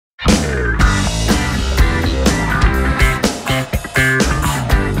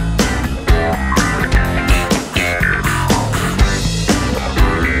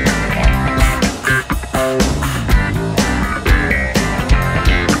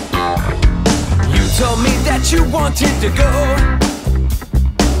wish you wanted to go.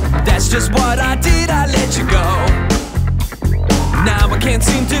 That's just what I did, I let you go. Now I can't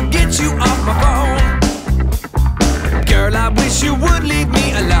seem to get you off my phone. Girl, I wish you would leave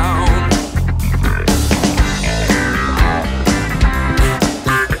me alone.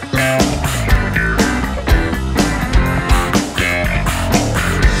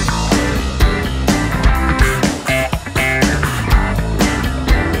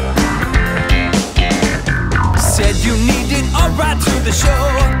 Said you needed a ride to the show.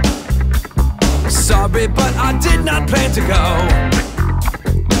 Sorry, but I did not plan to go.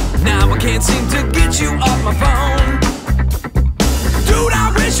 Now I can't seem to get you off my phone. Dude,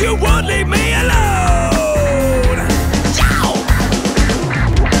 I wish you would leave me alone.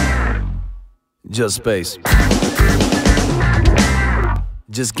 Just space.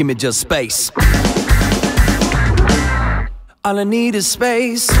 Just give me just space. All I need is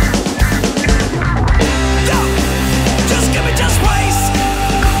space. Just give me just space.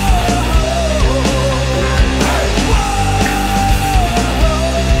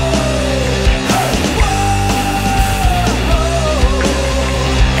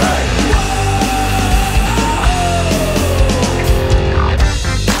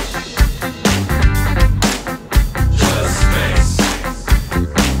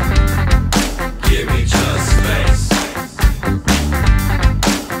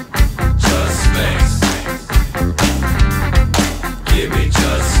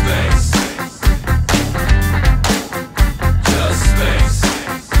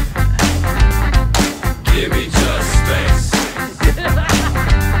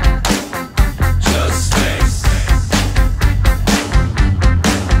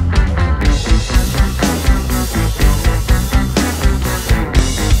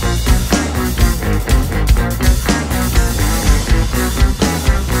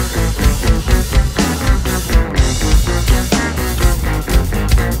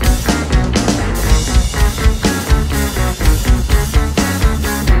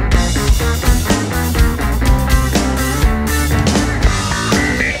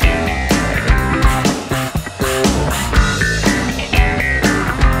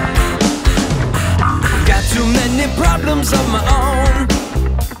 Problems of my own.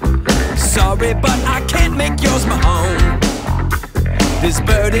 Sorry, but I can't make yours my own. This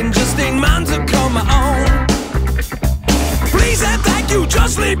burden just ain't mine to call my own. Please and thank you,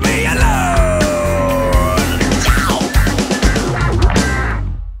 just leave me alone.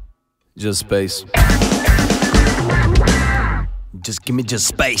 Just space. Just give me just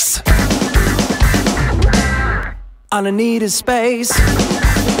space. All I need is space.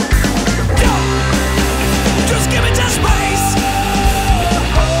 Just give me just space.